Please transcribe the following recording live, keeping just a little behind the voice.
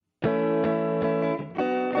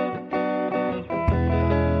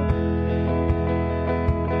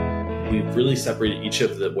really separated each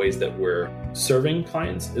of the ways that we're serving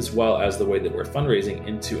clients as well as the way that we're fundraising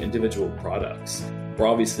into individual products. We're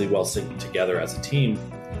obviously well synced together as a team,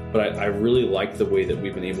 but I really like the way that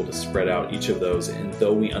we've been able to spread out each of those. And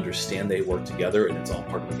though we understand they work together and it's all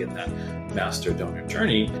part of, again, that master donor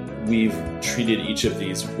journey, we've treated each of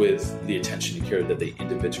these with the attention and care that they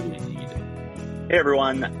individually need. Hey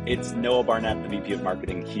everyone, it's Noah Barnett, the VP of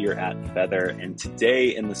Marketing here at Feather. And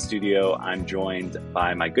today in the studio, I'm joined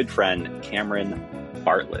by my good friend, Cameron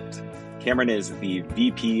Bartlett. Cameron is the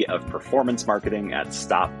VP of Performance Marketing at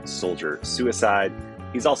Stop Soldier Suicide.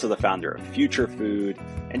 He's also the founder of Future Food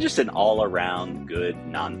and just an all-around good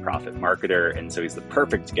nonprofit marketer. And so he's the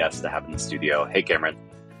perfect guest to have in the studio. Hey, Cameron.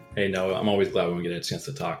 Hey, Noah. I'm always glad when we get a chance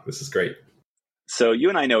to talk. This is great. So you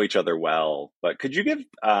and I know each other well, but could you give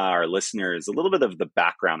our listeners a little bit of the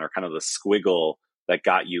background or kind of the squiggle that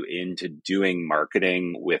got you into doing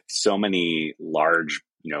marketing with so many large,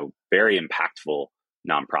 very impactful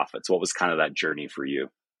nonprofits? What was kind of that journey for you?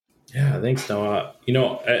 Yeah, thanks, Noah.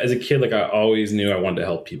 As a kid, I always knew I wanted to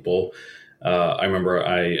help people. I remember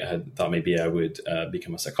I had thought maybe I would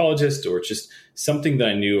become a psychologist or just something that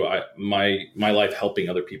I knew my life helping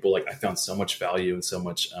other people. I found so much value and so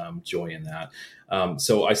much joy in that.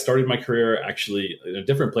 So I started my career actually in a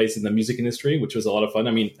different place in the music industry, which was a lot of fun.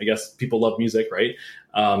 I mean, I guess people love music, right?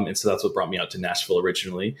 And so that's what brought me out to Nashville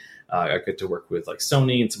originally. I got to work with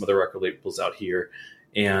Sony and some other record labels out here.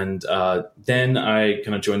 And then I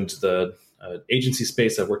kind of joined the agency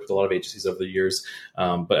space. I've worked with a lot of agencies over the years.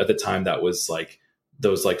 But at the time that was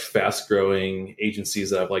those fast growing agencies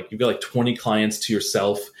that have you've got 20 clients to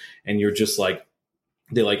yourself and you're just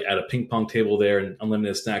they at a ping pong table there and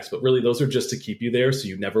unlimited snacks, but really those are just to keep you there. So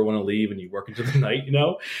you never want to leave and you work into the night,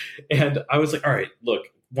 And I was all right, look,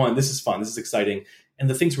 one, this is fun. This is exciting. And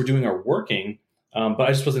the things we're doing are working. But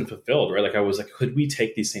I just wasn't fulfilled, right? I was could we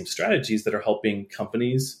take these same strategies that are helping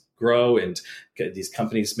companies grow and get these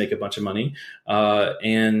companies make a bunch of money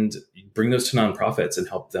and bring those to nonprofits and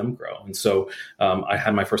help them grow? And so I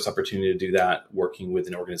had my first opportunity to do that working with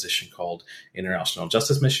an organization called International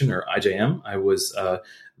Justice Mission, or IJM. I was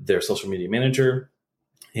their social media manager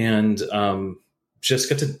and just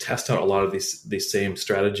got to test out a lot of these same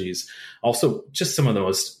strategies. Also, just some of the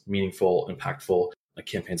most meaningful, impactful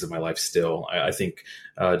campaigns of my life still. I think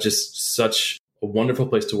just such a wonderful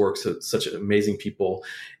place to work, such amazing people,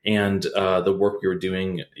 and the work we were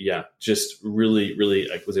doing, just really, really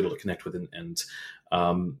was able to connect with. And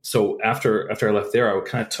so after I left there, I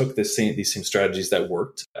kind of took these same strategies that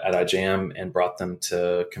worked at IJM and brought them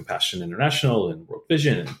to Compassion International and World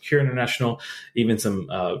Vision and Cure International, even some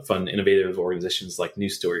fun, innovative organizations like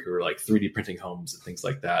News Story, who are 3D printing homes and things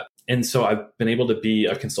like that. And so I've been able to be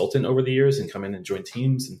a consultant over the years and come in and join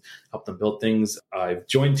teams and help them build things. I've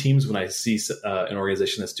joined teams when I see an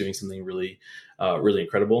organization that's doing something really, really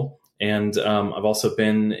incredible. And I've also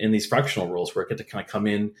been in these fractional roles where I get to kind of come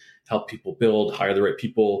in, help people build, hire the right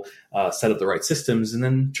people, set up the right systems, and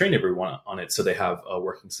then train everyone on it so they have a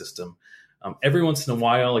working system. Every once in a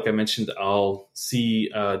while, like I mentioned, I'll see,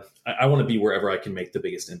 I want to be wherever I can make the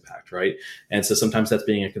biggest impact, right? And so sometimes that's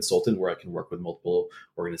being a consultant where I can work with multiple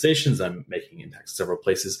organizations. I'm making impacts in several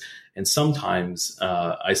places. And sometimes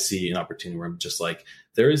I see an opportunity where I'm just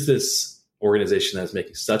there is this organization that's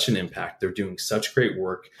making such an impact. They're doing such great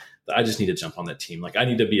work that I just need to jump on that team. I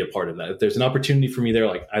need to be a part of that. If there's an opportunity for me there,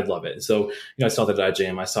 I'd love it. And so, I saw that at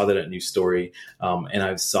IJM, I saw that at News Story, and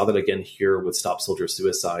I saw that again here with Stop Soldier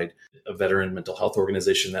Suicide, a veteran mental health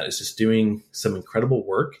organization that is just doing some incredible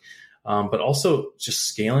work, but also just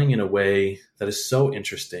scaling in a way that is so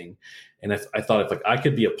interesting. And if I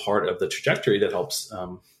could be a part of the trajectory that helps,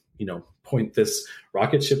 point this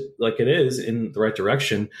rocket ship like it is in the right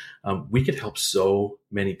direction, we could help so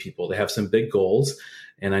many people. They have some big goals.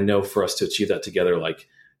 And I know for us to achieve that together,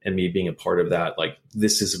 and me being a part of that,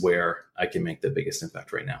 this is where I can make the biggest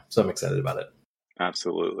impact right now. So I'm excited about it.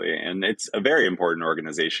 Absolutely. And it's a very important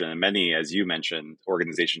organization. And many, as you mentioned,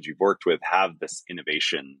 organizations you've worked with have this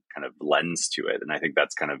innovation kind of lens to it. And I think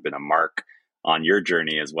that's kind of been a mark on your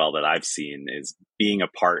journey as well that I've seen, is being a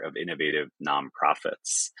part of innovative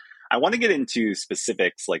nonprofits. I want to get into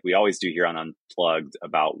specifics, like we always do here on Unplugged,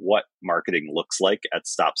 about what marketing looks like at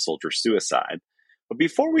Stop Soldier Suicide. But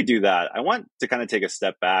before we do that, I want to kind of take a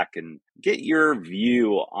step back and get your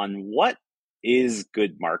view on what is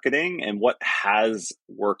good marketing and what has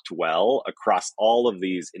worked well across all of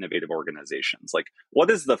these innovative organizations. What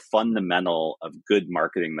is the fundamental of good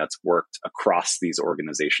marketing that's worked across these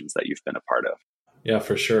organizations that you've been a part of? Yeah,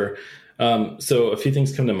 for sure. So a few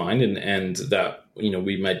things come to mind, and that,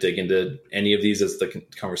 we might dig into any of these as the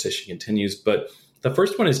conversation continues. But the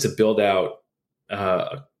first one is to build out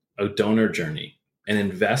a donor journey and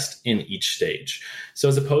invest in each stage. So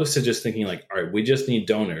as opposed to just thinking like, all right, we just need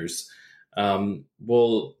donors.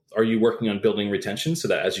 Well, are you working on building retention so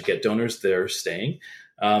that as you get donors, they're staying?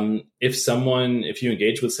 If you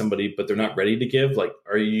engage with somebody, but they're not ready to give, like,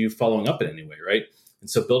 are you following up in any way? Right. And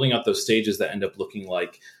so building out those stages that end up looking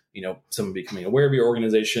like, someone becoming aware of your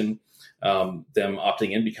organization, them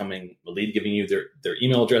opting in, becoming a lead, giving you their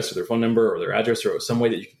email address or their phone number or their address or some way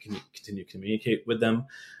that you can continue to communicate with them.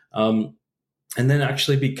 And then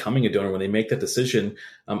actually becoming a donor when they make that decision.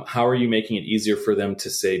 How are you making it easier for them to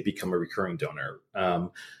say, become a recurring donor?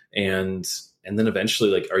 And then eventually,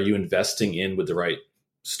 like, are you investing in with the right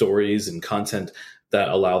stories and content that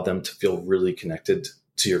allow them to feel really connected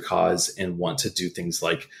to your cause and want to do things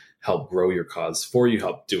like help grow your cause for you,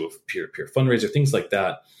 help do a peer-to-peer fundraiser, things like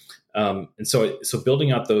that. And so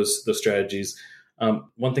building out those strategies.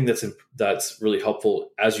 One thing that's really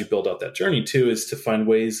helpful as you build out that journey too is to find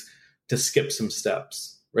ways to skip some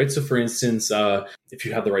steps, right? So for instance, if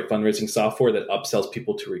you have the right fundraising software that upsells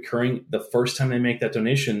people to recurring, the first time they make that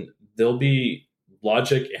donation, there'll be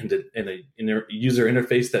logic and a user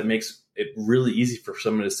interface that makes it really easy for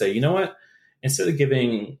someone to say, you know what, instead of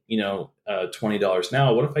giving, $20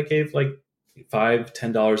 now, what if I gave like $5,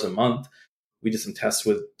 $10 a month? We did some tests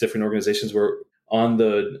with different organizations where on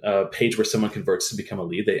the page where someone converts to become a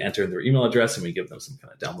lead, they enter in their email address and we give them some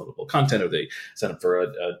kind of downloadable content, or they sign up for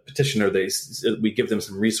a petition, or we give them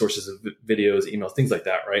some resources of videos, emails, things like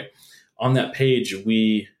that, right? On that page,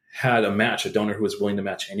 we had a donor who was willing to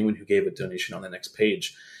match anyone who gave a donation on the next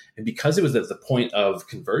page. And because it was at the point of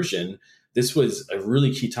conversion, this was a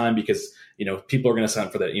really key time because, people are going to sign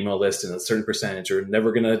up for that email list, and a certain percentage are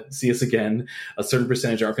never going to see us again. A certain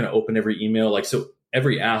percentage aren't going to open every email. So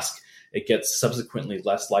every ask, it gets subsequently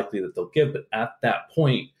less likely that they'll give. But at that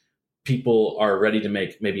point, people are ready to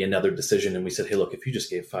make maybe another decision. And we said, hey, look, if you just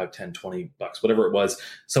gave 5, 10, 20 bucks, whatever it was,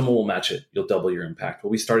 someone will match it. You'll double your impact. Well,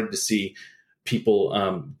 we started to see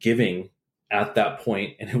people giving at that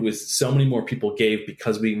point, and it was so many more people gave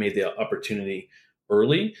because we made the opportunity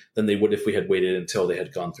early than they would if we had waited until they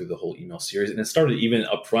had gone through the whole email series. And it started even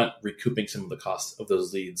upfront recouping some of the costs of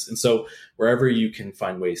those leads. And so wherever you can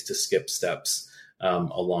find ways to skip steps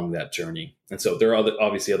along that journey. And so there are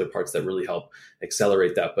obviously other parts that really help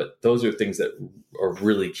accelerate that, but those are things that are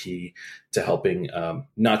really key to helping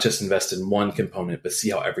not just invest in one component, but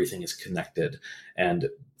see how everything is connected and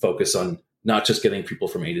focus on not just getting people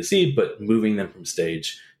from A to Z, but moving them from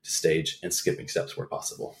stage to stage and skipping steps where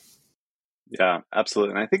possible. Yeah,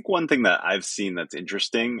 absolutely. And I think one thing that I've seen that's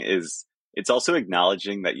interesting is it's also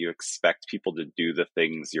acknowledging that you expect people to do the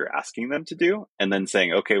things you're asking them to do and then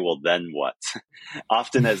saying, okay, well, then what?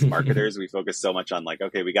 Often as marketers, we focus so much on like,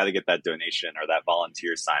 okay, we got to get that donation or that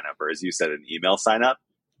volunteer sign up, or as you said, an email sign up.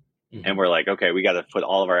 Mm-hmm. And we're like, okay, we got to put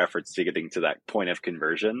all of our efforts to getting to that point of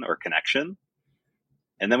conversion or connection.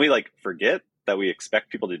 And then we like forget that we expect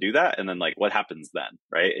people to do that. And then like, what happens then?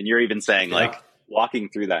 Right. And you're even saying like walking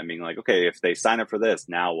through that and being like, okay, if they sign up for this,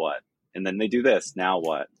 now what? And then they do this, now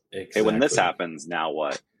what? Exactly. Okay, when this happens, now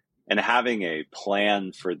what? And having a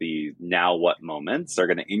plan for the now what moments are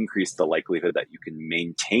going to increase the likelihood that you can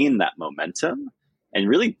maintain that momentum and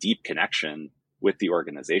really deep connection with the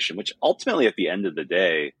organization, which ultimately at the end of the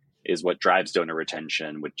day is what drives donor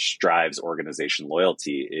retention, which drives organization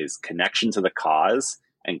loyalty, is connection to the cause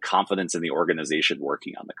and confidence in the organization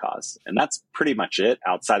working on the cause. And that's pretty much it,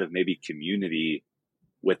 outside of maybe community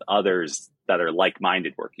with others that are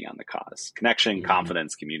like-minded working on the cause. Connection,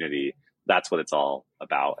 confidence, community, that's what it's all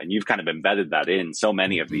about. And you've kind of embedded that in so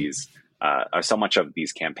many of these, or so much of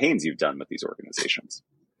these campaigns you've done with these organizations.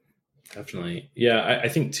 Definitely. Yeah, I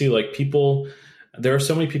think too, like there are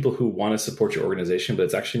so many people who want to support your organization, but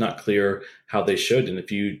it's actually not clear how they should. And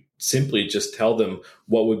if you simply just tell them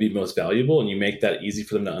what would be most valuable and you make that easy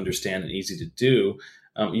for them to understand and easy to do,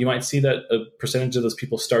 you might see that a percentage of those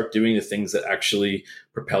people start doing the things that actually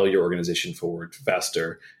propel your organization forward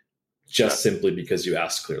faster, just simply because you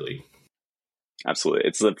asked clearly. Absolutely.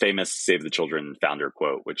 It's the famous Save the Children founder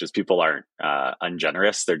quote, which is people aren't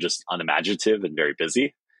ungenerous. They're just unimaginative and very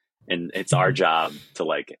busy. And it's our job to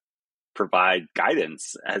like provide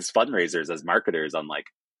guidance as fundraisers, as marketers on like,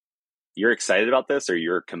 you're excited about this or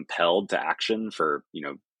you're compelled to action for,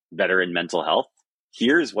 veteran mental health.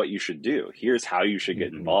 Here's what you should do. Here's how you should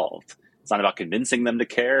get involved. It's not about convincing them to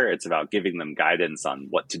care. It's about giving them guidance on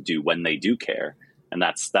what to do when they do care. And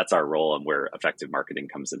that's our role and where effective marketing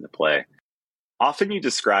comes into play. Often you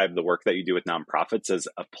describe the work that you do with nonprofits as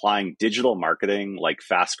applying digital marketing like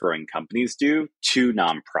fast-growing companies do to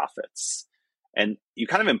nonprofits. And you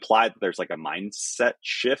kind of implied that there's like a mindset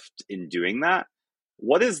shift in doing that.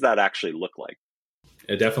 What does that actually look like?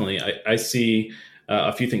 Definitely. I see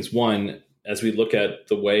a few things. One, as we look at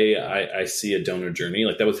the way I see a donor journey,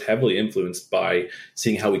 like that was heavily influenced by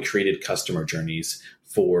seeing how we created customer journeys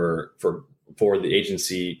for the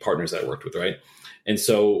agency partners I worked with, right? And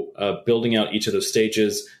so building out each of those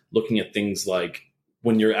stages, looking at things like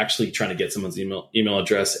when you're actually trying to get someone's email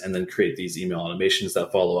address and then create these email automations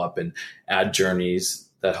that follow up and add journeys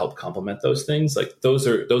that help complement those things. Like those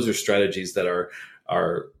are strategies that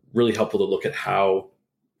are really helpful to look at how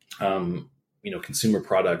consumer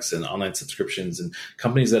products and online subscriptions and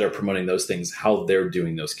companies that are promoting those things, how they're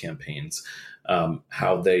doing those campaigns,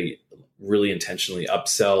 how they really intentionally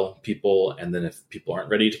upsell people. And then if people aren't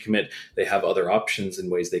ready to commit, they have other options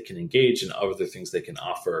and ways they can engage and other things they can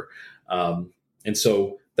offer. And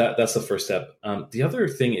so that's the first step. The other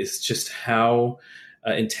thing is just how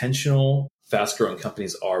intentional fast growing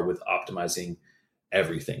companies are with optimizing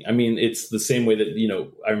everything. I mean, it's the same way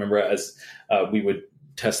that, I remember as we would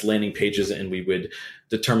test landing pages and we would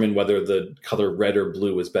determine whether the color red or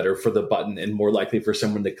blue was better for the button and more likely for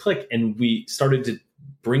someone to click. And we started to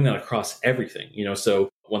bring that across everything. So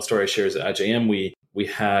one story I share is at IJM, we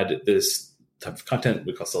had this type of content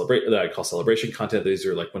that I call celebration content. These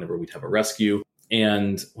are like whenever we'd have a rescue.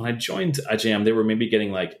 And when I joined IJM, they were maybe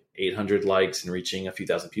getting like 800 likes and reaching a few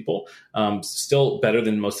thousand people. Still better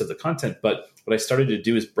than most of the content. But what I started to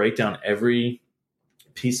do is break down every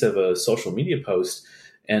piece of a social media post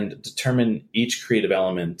and determine each creative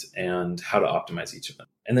element and how to optimize each of them.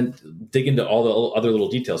 And then dig into all the other little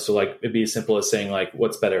details. So like it'd be as simple as saying like,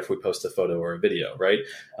 what's better if we post a photo or a video, right?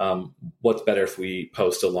 What's better if we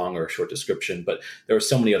post a long or a short description? But there are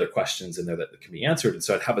so many other questions in there that can be answered. And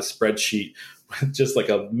so I'd have a spreadsheet with just like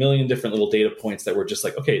a million different little data points that were just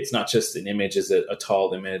like, okay, it's not just an image. Is it a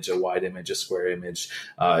tall image, a wide image, a square image?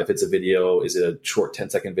 If it's a video, is it a short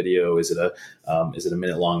 10-second video? Is it a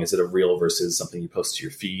minute long? Is it a reel versus something you post to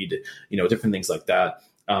your feed? Different things like that.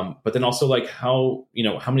 But then also like how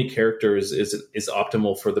many characters is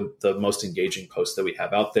optimal for the most engaging post that we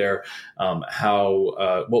have out there?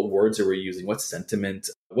 What words are we using? What sentiment?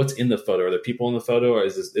 What's in the photo? Are there people in the photo? Or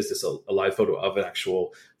is this a live photo of an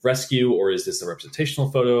actual rescue? Or is this a representational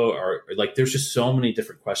photo? Or like, there's just so many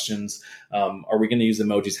different questions. Are we going to use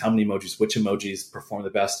emojis? How many emojis? Which emojis perform the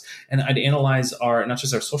best? And I'd analyze not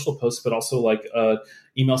just our social posts, but also like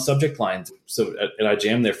email subject lines. So at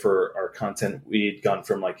IJM there for our content, we'd gone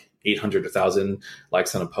from like 800 to 1,000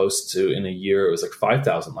 likes on a post to in a year, it was like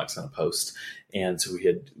 5,000 likes on a post. And so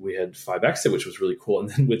we had 5x it, which was really cool. And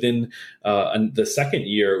then within the second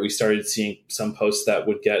year, we started seeing some posts that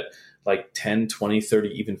would get like 10, 20, 30,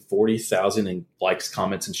 even 40,000 in likes,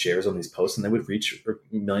 comments, and shares on these posts. And they would reach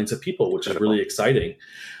millions of people, which is really exciting.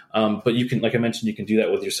 But you can, like I mentioned, you can do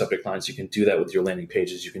that with your subject lines. You can do that with your landing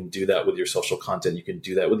pages. You can do that with your social content. You can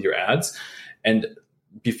do that with your ads. And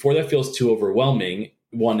before that feels too overwhelming,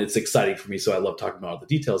 one, it's exciting for me, so I love talking about all the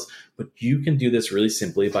details, but you can do this really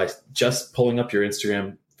simply by just pulling up your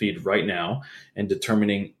Instagram feed right now and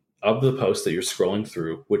determining of the posts that you're scrolling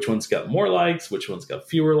through, which ones got more likes, which ones got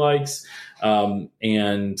fewer likes,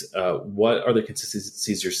 and what are the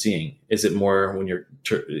consistencies you're seeing? Is it more when you're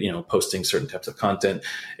posting certain types of content?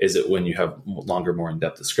 Is it when you have longer, more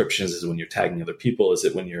in-depth descriptions? Is it when you're tagging other people? Is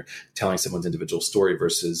it when you're telling someone's individual story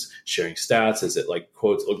versus sharing stats? Is it like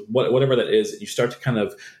quotes? Whatever that is, you start to kind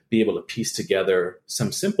of be able to piece together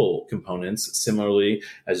some simple components. Similarly,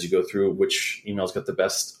 as you go through which emails got the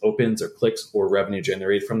best opens or clicks or revenue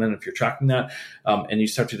generated from them, if you're tracking that, and you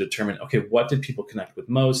start to determine, okay, what did people connect with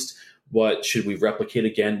most? What should we replicate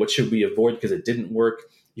again? What should we avoid because it didn't work?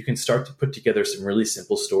 You can start to put together some really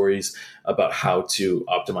simple stories about how to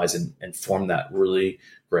optimize and form that really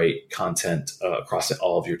great content across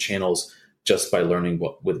all of your channels just by learning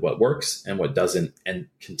what works and what doesn't and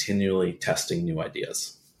continually testing new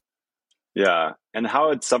ideas. Yeah. And how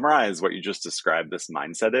I'd summarize what you just described this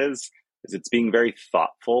mindset is it's being very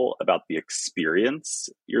thoughtful about the experience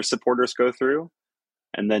your supporters go through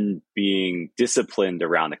and then being disciplined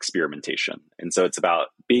around experimentation. And so it's about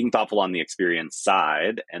being thoughtful on the experience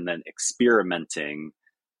side and then experimenting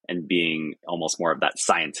and being almost more of that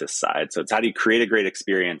scientist side. So it's how do you create a great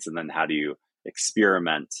experience and then how do you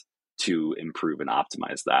experiment to improve and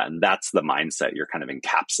optimize that? And that's the mindset you're kind of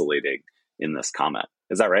encapsulating in this comment.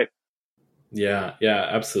 Is that right? Yeah,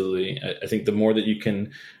 absolutely. I think the more that you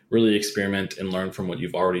can really experiment and learn from what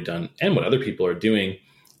you've already done and what other people are doing,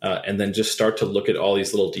 and then just start to look at all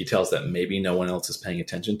these little details that maybe no one else is paying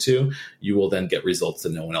attention to, you will then get results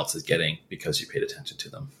that no one else is getting because you paid attention to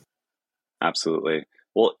them. Absolutely.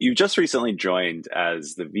 Well, you just recently joined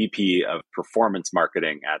as the VP of Performance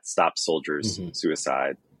Marketing at Stop Soldiers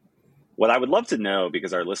Suicide. what I would love to know,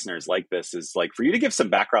 because our listeners like this, is like for you to give some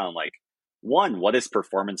background, like one, what does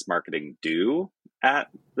performance marketing do at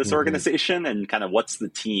this organization, and kind of what's the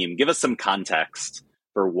team? Give us some context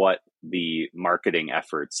for what the marketing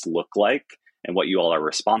efforts look like and what you all are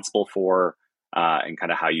responsible for, and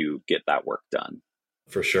kind of how you get that work done.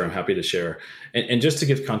 For sure. I'm happy to share. And just to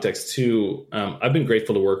give context too, I've been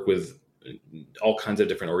grateful to work with all kinds of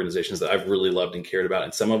different organizations that I've really loved and cared about.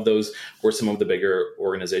 And some of those were some of the bigger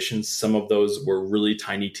organizations. Some of those were really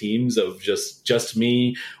tiny teams of just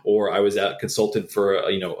me, or I was a consultant for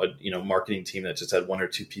a marketing team that just had one or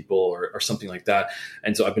two people or something like that.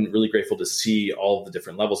 And so I've been really grateful to see all of the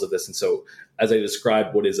different levels of this. And so as I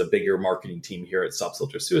describe what is a bigger marketing team here at Stop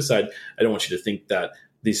Soldier Suicide, I don't want you to think that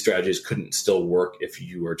these strategies couldn't still work if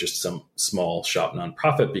you were just some small shop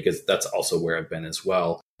nonprofit, because that's also where I've been as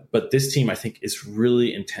well. But this team, I think, is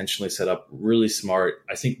really intentionally set up, really smart.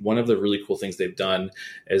 I think one of the really cool things they've done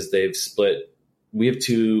is they've split. We have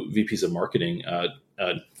two VPs of marketing.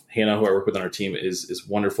 Hannah, who I work with on our team, is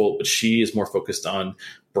wonderful, but she is more focused on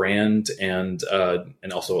brand and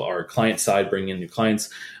also our client side, bringing in new clients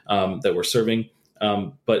that we're serving.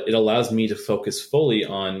 But it allows me to focus fully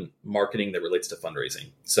on marketing that relates to fundraising.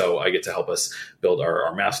 So I get to help us build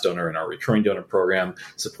our mass donor and our recurring donor program,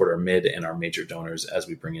 support our mid and our major donors as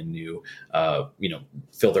we bring in new,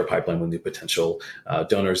 fill their pipeline with new potential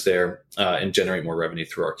donors there, and generate more revenue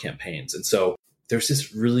through our campaigns. And so there's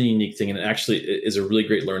this really unique thing, and it actually is a really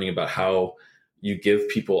great learning about how you give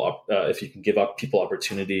people, if you can give up people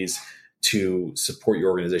opportunities to support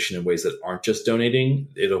your organization in ways that aren't just donating,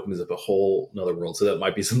 it opens up a whole another world. So that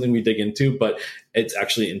might be something we dig into, but it's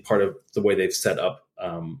actually in part of the way they've set up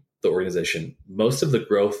the organization. Most of the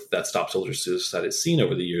growth that Stop Soldier Suicide has seen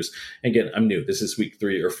over the years, again, I'm new. This is week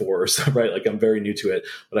 3 or 4 or so, right? Like I'm very new to it.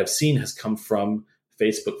 What I've seen has come from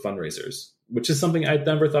Facebook fundraisers, which is something I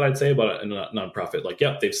never thought I'd say about a nonprofit. Like,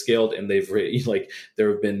 yeah, they've scaled and they've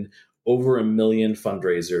there have been over 1 million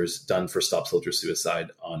fundraisers done for Stop Soldier Suicide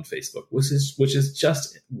on Facebook, which is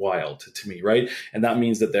just wild to me, right? And that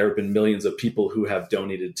means that there have been millions of people who have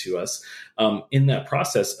donated to us. In that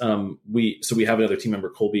process, we have another team member,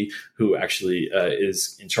 Colby, who actually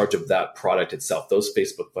is in charge of that product itself. Those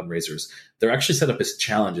Facebook fundraisers, they're actually set up as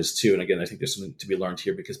challenges too. And again, I think there's something to be learned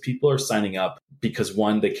here, because people are signing up because,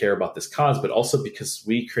 one, they care about this cause, but also because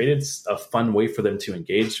we created a fun way for them to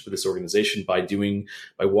engage with this organization by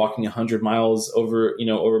walking 100 miles over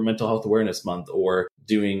Mental Health Awareness Month, or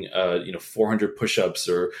doing 400 push-ups,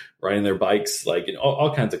 or riding their bikes,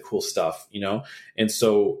 all kinds of cool stuff, And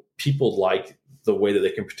so people like the way that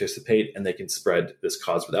they can participate and they can spread this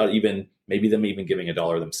cause without them even giving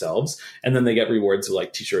 $1 themselves. And then they get rewards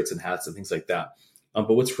like t-shirts and hats and things like that.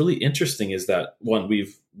 But what's really interesting is that, one,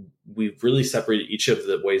 we've really separated each of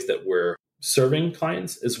the ways that we're serving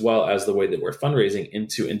clients as well as the way that we're fundraising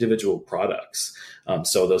into individual products.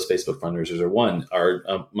 So those Facebook fundraisers are one.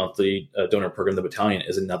 Our monthly donor program, the Battalion,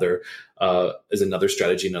 is another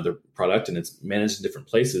strategy, another product, and it's managed in different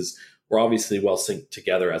places. We're obviously well synced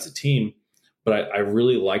together as a team, but I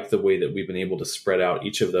really like the way that we've been able to spread out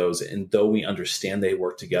each of those. And though we understand they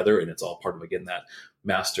work together and it's all part of, again, that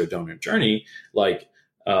master donor journey,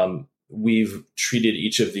 we've treated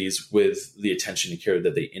each of these with the attention and care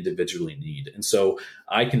that they individually need. And so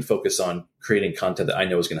I can focus on creating content that I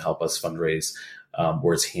know is going to help us fundraise,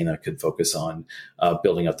 whereas Hannah could focus on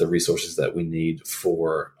building up the resources that we need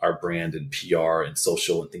for our brand and PR and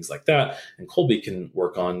social and things like that. And Colby can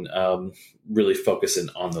work on really focusing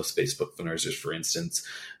on those Facebook fundraisers, for instance.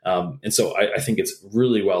 And so I think it's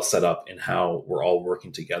really well set up in how we're all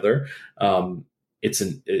working together.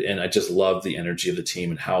 And I just love the energy of the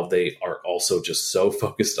team and how they are also just so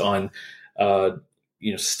focused on,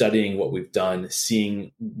 studying what we've done,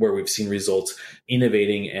 seeing where we've seen results,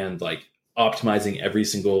 innovating and optimizing every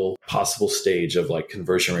single possible stage of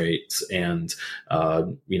conversion rates and,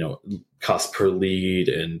 cost per lead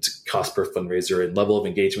and cost per fundraiser and level of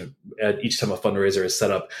engagement. At each time a fundraiser is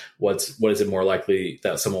set up, what is it more likely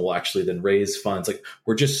that someone will actually then raise funds?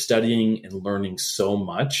 We're just studying and learning so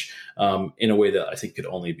much in a way that I think could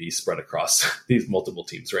only be spread across these multiple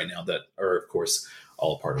teams right now that are, of course,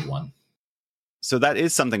 all a part of one. So that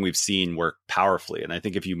is something we've seen work powerfully. And I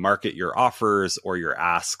think if you market your offers or your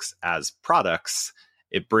asks as products,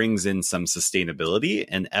 it brings in some sustainability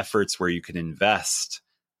and efforts where you can invest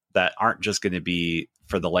that aren't just going to be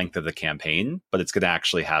for the length of the campaign, but it's going to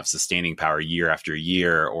actually have sustaining power year after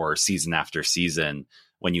year or season after season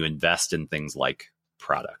when you invest in things like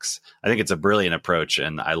products. I think it's a brilliant approach,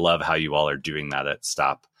 and I love how you all are doing that at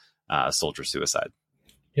Stop Soldier Suicide.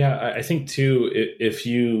 Yeah, I think too, if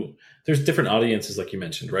you there's different audiences, like you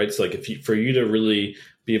mentioned, right? So like for you to really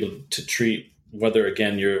be able to treat, whether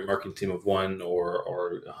again you're a marketing team of 1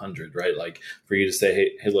 or 100, right? Like for you to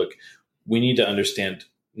say, hey, look, we need to understand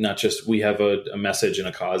not just we have a message and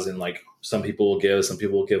a cause, and like some people will give, some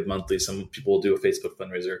people will give monthly, some people will do a Facebook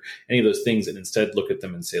fundraiser, any of those things, and instead look at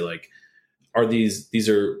them and say like, are these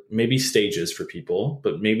are maybe stages for people,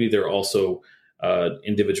 but maybe they're also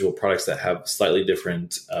individual products that have slightly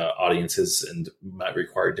different audiences and might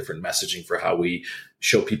require different messaging for how we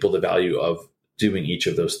show people the value of doing each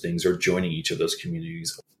of those things or joining each of those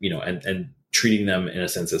communities, and treating them in a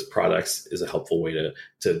sense as products is a helpful way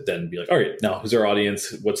to then be like, all right, now who's our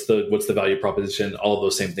audience? What's the value proposition? All of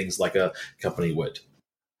those same things like a company would.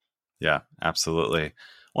 Yeah, absolutely.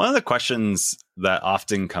 One of the questions that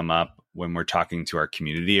often come up when we're talking to our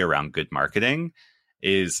community around good marketing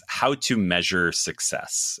is how to measure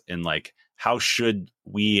success, and like, how should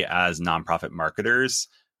we as nonprofit marketers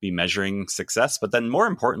be measuring success? But then more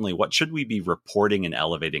importantly, what should we be reporting and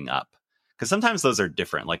elevating up? Because sometimes those are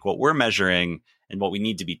different. Like what we're measuring and what we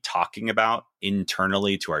need to be talking about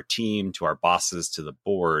internally to our team, to our bosses, to the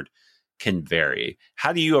board can vary.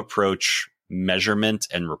 How do you approach measurement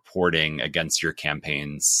and reporting against your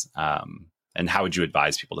campaigns? And how would you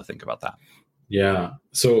advise people to think about that? Yeah.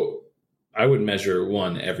 So I would measure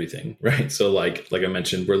everything, right? So like I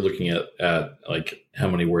mentioned, we're looking at like how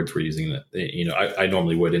many words we're using. I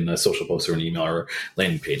normally would in a social post or an email or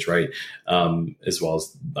landing page, right? As well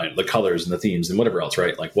as like, the colors and the themes and whatever else,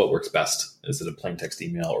 right? Like what works best? Is it a plain text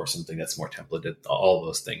email or something that's more templated? All of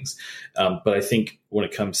those things. But I think when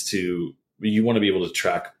it comes to, you want to be able to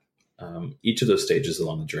track each of those stages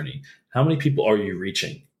along the journey. How many people are you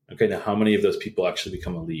reaching? Okay, now how many of those people actually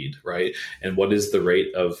become a lead, right? And what is the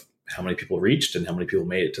rate of how many people reached and how many people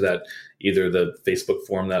made it to that, either the Facebook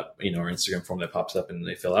form that, or Instagram form that pops up and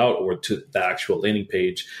they fill out, or to the actual landing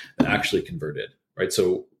page that actually converted, right?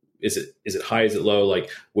 So is it high? Is it low? Like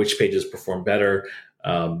which pages perform better?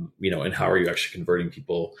 And how are you actually converting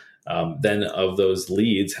people? Then of those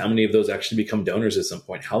leads, how many of those actually become donors at some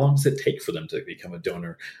point? How long does it take for them to become a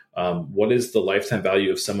donor? What is the lifetime value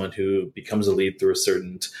of someone who becomes a lead through a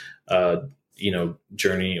certain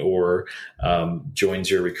journey or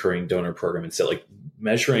joins your recurring donor program? And so like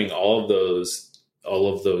measuring all of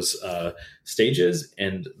those stages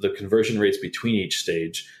and the conversion rates between each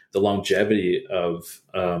stage, the longevity of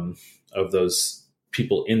those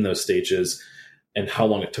people in those stages, and how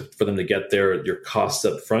long it took for them to get there, your costs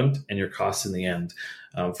up front and your costs in the end.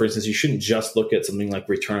 For instance, you shouldn't just look at something like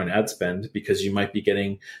return on ad spend, because you might be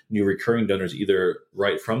getting new recurring donors either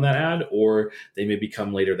right from that ad, or they may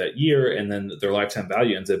become later that year, and then their lifetime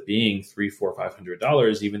value ends up being $300, $400,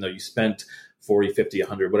 $500, even though you spent 40, 50,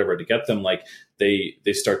 100, whatever to get them. Like they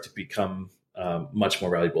start to become much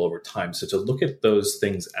more valuable over time. So to look at those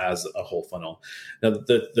things as a whole funnel. Now,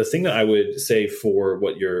 the thing that I would say for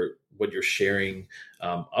what you're sharing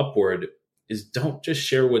upward is, don't just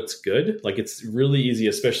share what's good. Like it's really easy,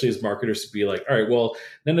 especially as marketers, to be like, all right, well,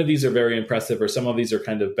 none of these are very impressive, or some of these are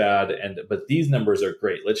kind of bad, but these numbers are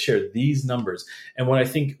great. Let's share these numbers. And what I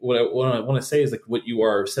want to say is, like, what you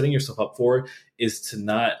are setting yourself up for is to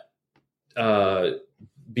not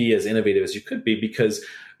be as innovative as you could be, because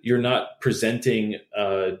you're not presenting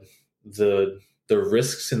the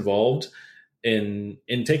risks involved in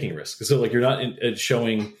taking risks. So like you're not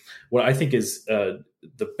showing what I think is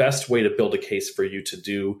the best way to build a case for you to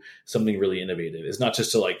do something really innovative is not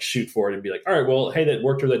just to like shoot for it and be like, all right, well, hey, that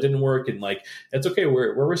worked or that didn't work, and like it's okay,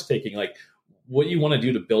 we're risk taking. Like what you want to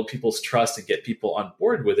do to build people's trust and get people on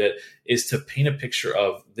board with it is to paint a picture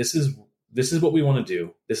of, this is what we want to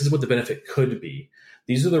do. This is what the benefit could be.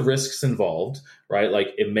 These are the risks involved, right?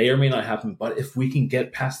 Like it may or may not happen, but if we can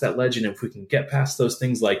get past that legend, if we can get past those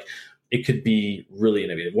things, like it could be really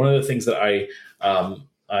innovative. One of the things that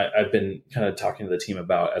I've been kind of talking to the team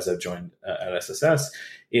about as I've joined at SSS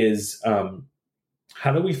is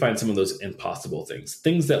how do we find some of those impossible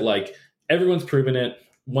things that like everyone's proven it.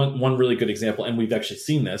 One really good example, and we've actually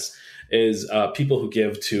seen this, is people who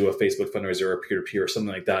give to a Facebook fundraiser or a peer-to-peer or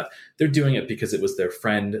something like that. They're doing it because it was their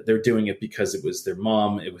friend. They're doing it because it was their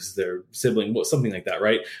mom. It was their sibling, something like that,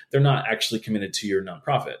 right? They're not actually committed to your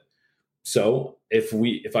nonprofit. So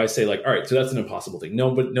if I say like, all right, so that's an impossible thing.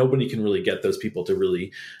 Nobody can really get those people to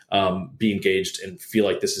really be engaged and feel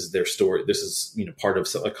like this is their story. This is part of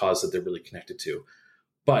a cause that they're really connected to.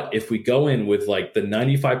 But if we go in with like the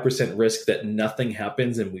 95% risk that nothing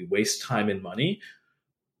happens and we waste time and money,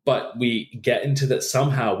 but we get into that,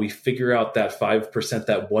 somehow we figure out that 5%,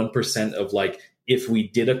 that 1% of like, if we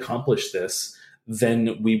did accomplish this,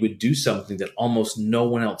 then we would do something that almost no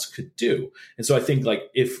one else could do. And so I think like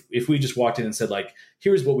if we just walked in and said like,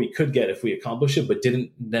 here's what we could get if we accomplish it, but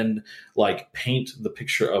didn't then like paint the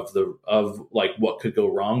picture of like what could go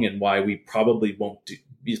wrong and why we probably won't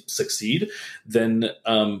succeed, then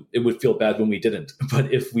it would feel bad when we didn't.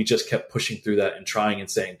 But if we just kept pushing through that and trying and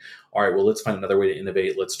saying, all right, well, let's find another way to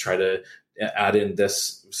innovate. Let's try to add in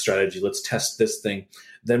this strategy. Let's test this thing.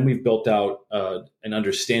 Then we've built out an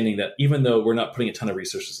understanding that even though we're not putting a ton of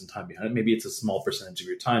resources and time behind it, maybe it's a small percentage of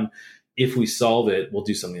your time. If we solve it, we'll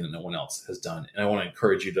do something that no one else has done. And I want to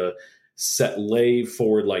encourage you to lay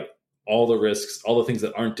forward like all the risks, all the things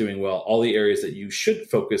that aren't doing well, all the areas that you should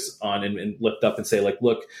focus on and lift up and say like,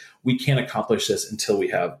 look, we can't accomplish this until we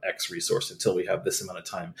have X resource, until we have this amount of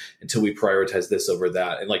time, until we prioritize this over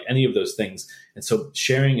that, and like any of those things. And so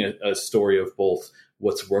sharing a story of both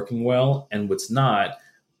what's working well and what's not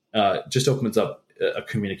just opens up a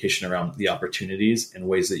communication around the opportunities and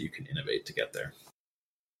ways that you can innovate to get there.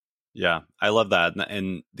 Yeah, I love that.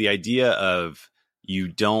 And the idea of you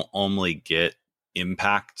don't only get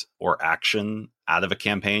impact or action out of a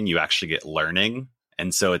campaign, you actually get learning.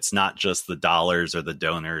 And so it's not just the dollars or the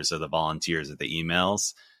donors or the volunteers or the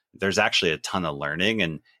emails. There's actually a ton of learning,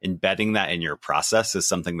 and embedding that in your process is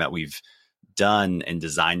something that we've done and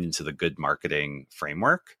designed into the good marketing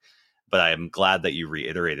framework. But I am glad that you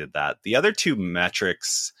reiterated that. The other two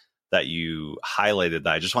metrics that you highlighted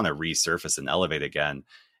that I just want to resurface and elevate again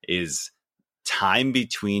is time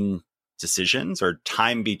between decisions or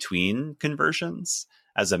time between conversions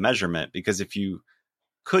as a measurement, because if you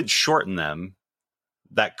could shorten them,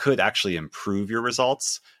 that could actually improve your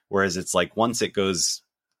results. Whereas it's like once it goes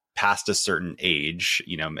past a certain age,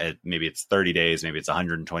 maybe it's 30 days, maybe it's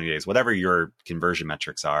 120 days, whatever your conversion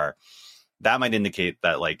metrics are, that might indicate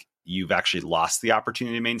that like you've actually lost the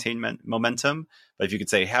opportunity to maintain momentum. But if you could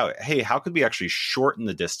say, how could we actually shorten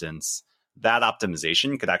the distance? That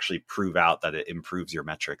optimization could actually prove out that it improves your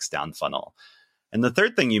metrics down funnel. And the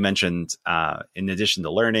third thing you mentioned, in addition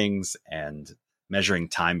to learnings and measuring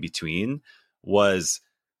time between, was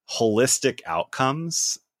holistic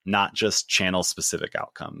outcomes, not just channel specific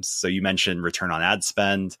outcomes. So you mentioned return on ad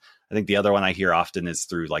spend. I think the other one I hear often is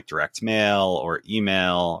through like direct mail or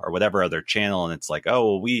email or whatever other channel. And it's like,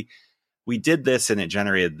 oh, well, we did this and it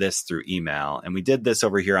generated this through email. And we did this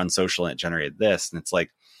over here on social and it generated this. And it's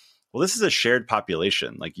like, well, this is a shared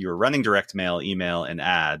population. Like you're running direct mail, email, and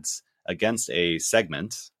ads against a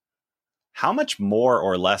segment. How much more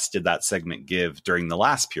or less did that segment give during the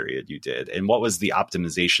last period you did? And what was the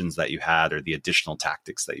optimizations that you had or the additional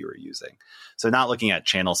tactics that you were using? So not looking at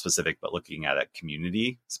channel specific, but looking at it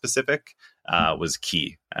community specific was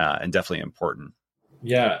key and definitely important.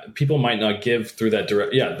 Yeah, people might not give through that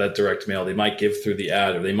direct mail. They might give through the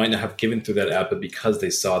ad, or they might not have given through that ad, but because they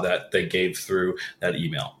saw that, they gave through that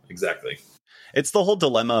email. Exactly. It's the whole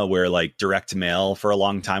dilemma where like direct mail for a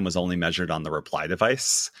long time was only measured on the reply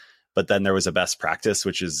device. But then there was a best practice,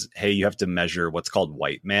 which is, hey, you have to measure what's called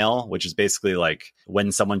white mail, which is basically like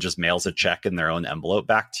when someone just mails a check in their own envelope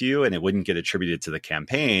back to you and it wouldn't get attributed to the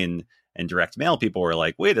campaign. And direct mail people were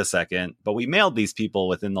like, wait a second, but we mailed these people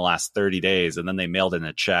within the last 30 days and then they mailed in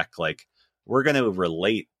a check. Like, we're going to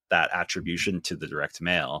relate that attribution to the direct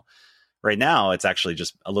mail. Right now, it's actually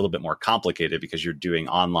just a little bit more complicated because you're doing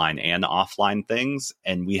online and offline things.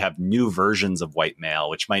 And we have new versions of white mail,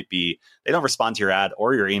 which might be they don't respond to your ad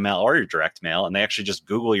or your email or your direct mail. And they actually just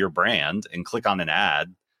Google your brand and click on an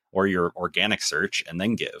ad or your organic search and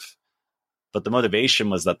then give. But the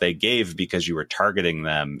motivation was that they gave because you were targeting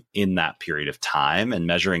them in that period of time, and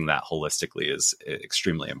measuring that holistically is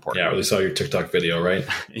extremely important. Yeah, I really saw your TikTok video, right?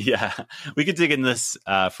 Yeah, we could dig in this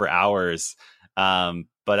for hours.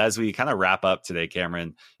 But as we kind of wrap up today,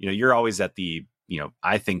 Cameron, you're always at the,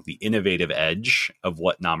 I think the innovative edge of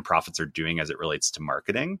what nonprofits are doing as it relates to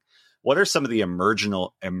marketing. What are some of the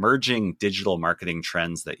emerging digital marketing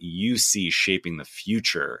trends that you see shaping the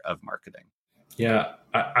future of marketing? Yeah,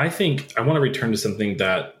 I think I want to return to something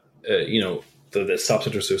that, the Stop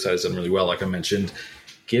Center Suicide has done really well. Like I mentioned,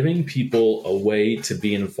 giving people a way to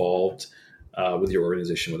be involved with your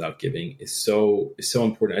organization without giving is so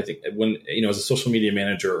important. I think when, as a social media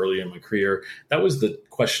manager earlier in my career, that was the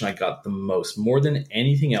question I got the most, more than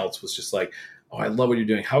anything else, was just like, oh, I love what you're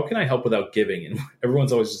doing. How can I help without giving? And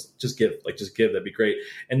everyone's always just give, that'd be great.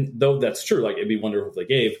 And though that's true, like it'd be wonderful if they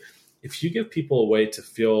gave. If you give people a way to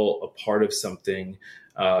feel a part of something,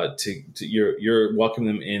 you're welcoming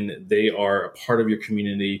them in, they are a part of your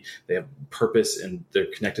community, they have purpose and they're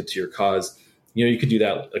connected to your cause. You could do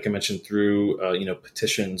that, like I mentioned, through,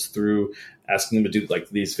 petitions, through asking them to do like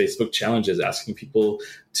these Facebook challenges, asking people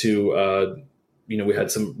to, we had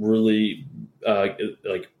some really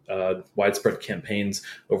widespread campaigns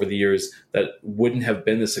over the years that wouldn't have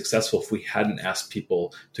been as successful if we hadn't asked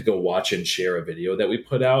people to go watch and share a video that we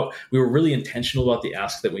put out. We were really intentional about the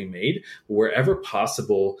ask that we made. Wherever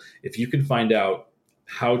possible, if you can find out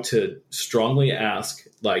how to strongly ask,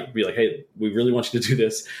 be like, hey, we really want you to do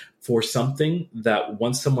this for something that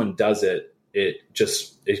once someone does it, it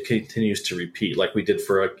continues to repeat, like we did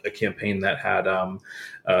for a campaign that had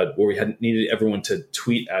where we had needed everyone to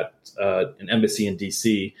tweet at an embassy in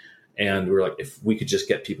DC, and we were like, if we could just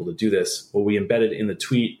get people to do this, well, we embedded in the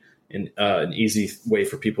tweet an easy way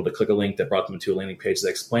for people to click a link that brought them to a landing page that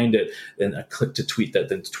explained it, then a click to tweet that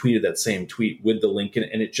then tweeted that same tweet with the link in it,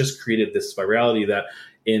 and it just created this virality that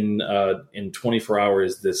in 24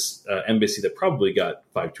 hours, this embassy that probably got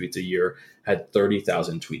 5 tweets a year had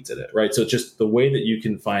 30,000 tweets in it, right? So just the way that you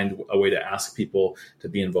can find a way to ask people to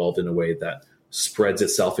be involved in a way that spreads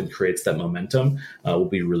itself and creates that momentum will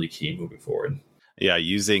be really key moving forward. Yeah,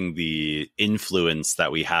 using the influence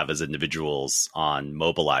that we have as individuals on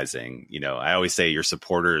mobilizing. I always say your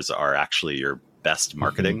supporters are actually your best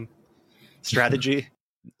marketing strategy.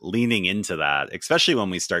 Leaning into that, especially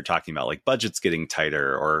when we start talking about like budgets getting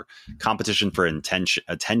tighter or competition for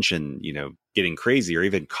attention, getting crazy, or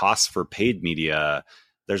even costs for paid media.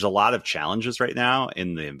 There's a lot of challenges right now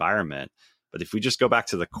in the environment. But if we just go back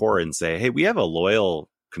to the core and say, hey, we have a loyal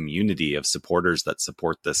community of supporters that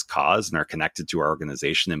support this cause and are connected to our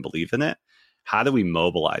organization and believe in it, how do we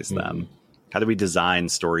mobilize them? How do we design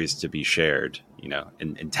stories to be shared,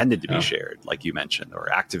 and intended to be shared, like you mentioned, or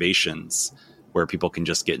activations where people can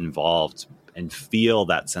just get involved and feel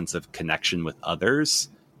that sense of connection with others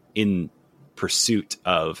in pursuit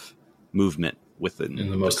of movement within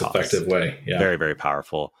in the most effective way. Yeah. Very, very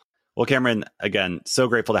powerful. Well, Cameron, again, so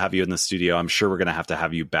grateful to have you in the studio. I'm sure we're going to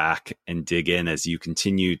have you back and dig in as you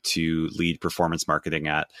continue to lead performance marketing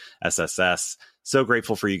at SSS. So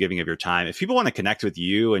grateful for you giving of your time. If people want to connect with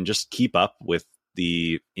you and just keep up with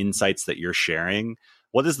the insights that you're sharing,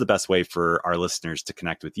 what is the best way for our listeners to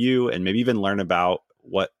connect with you and maybe even learn about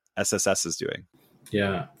what SSS is doing?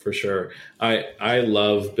 Yeah, for sure. I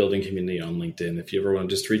love building community on LinkedIn. If you ever want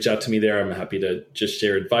to just reach out to me there, I'm happy to just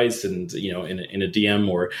share advice and, in a DM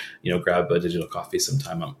or, grab a digital coffee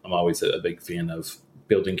sometime. I'm always a big fan of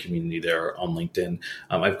building community there on LinkedIn.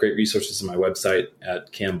 I have great resources on my website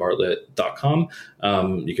at cambartlett.com.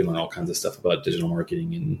 You can learn all kinds of stuff about digital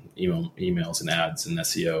marketing and emails and ads and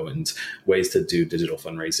SEO and ways to do digital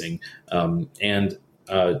fundraising.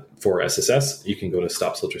 For SSS, you can go to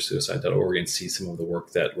stopsoldiersuicide.org and see some of the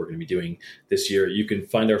work that we're going to be doing this year. You can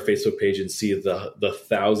find our Facebook page and see the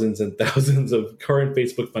thousands and thousands of current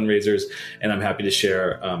Facebook fundraisers. And I'm happy to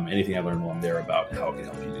share anything I learned while I'm there about how it can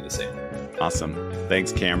help you do the same. Awesome.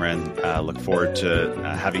 Thanks, Cameron. Look forward to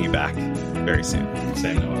having you back very soon.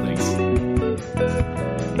 Same, Noah. Thanks.